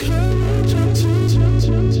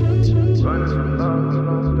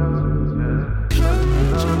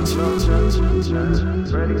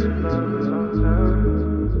Yo,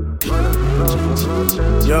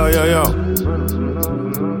 yo, yo.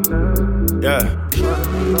 Yeah.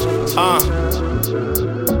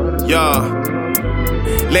 Yeah.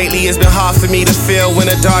 Lately it's been hard for me to feel when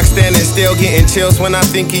the dark standing still, getting chills when I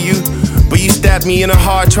think of you. But you stabbed me in the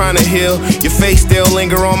heart trying to heal. Your face still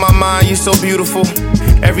linger on my mind, you're so beautiful.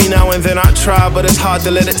 Every now and then I try, but it's hard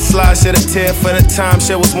to let it slide. Shed a tear for the time,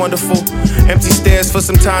 shit was wonderful. Empty stares for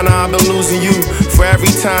some time, now I've been losing you. For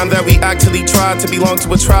every time that we actually tried to belong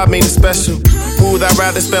to a tribe, made it special. Who would I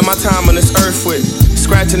rather spend my time on this earth with?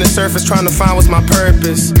 Scratching the surface, trying to find what's my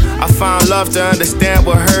purpose. I found love to understand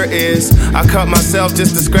what hurt is. I cut myself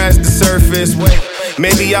just to scratch the surface. Wait,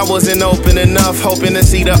 maybe I wasn't open enough, hoping to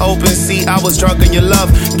see the open seat. I was drunk on your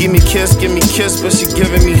love. Give me kiss, but she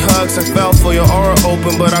giving me hugs. I fell for your aura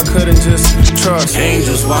open, but I couldn't just trust.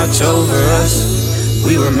 Angels watch over us.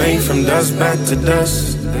 We were made from dust back to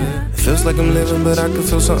dust. It feels like I'm living, but I can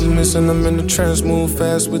feel something missing. I'm in the trance, move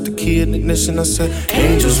fast with the key in ignition. I said,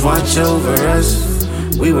 angels watch over us.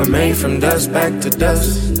 We were made from dust back to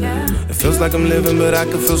dust. It feels like I'm living, but I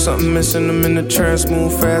can feel something missing. I'm in the trance,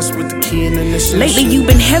 move fast with the key in ignition. Lately you've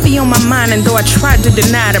been heavy on my mind, and though I tried to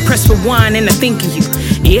deny it, I press rewind and I think of you.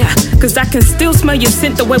 Yeah, cause I can still smell your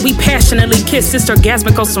scent the way we passionately kiss. It's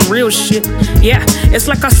orgasmic on some real shit. Yeah, it's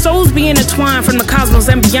like our souls be intertwined from the cosmos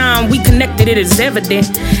and beyond. We connected, it is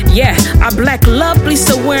evident. Yeah, our black lovely,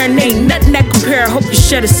 so wearing ain't nothing that compare. I hope you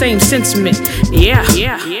share the same sentiment. Yeah.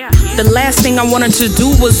 The last thing I wanted to do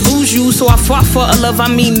was lose you, so I fought for a love, I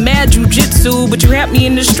mean mad jujitsu. But you had me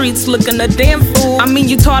in the streets looking a damn fool. I mean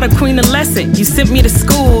you taught a queen a lesson, you sent me to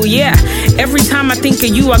school, yeah. Every time I think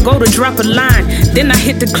of you, I go to drop a line, then I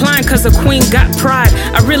hit decline cause a queen got pride.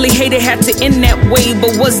 I really hate it had to end that way,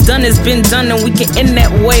 but what's done has been done and we can end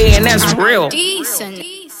that way, and that's real.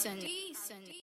 Decent.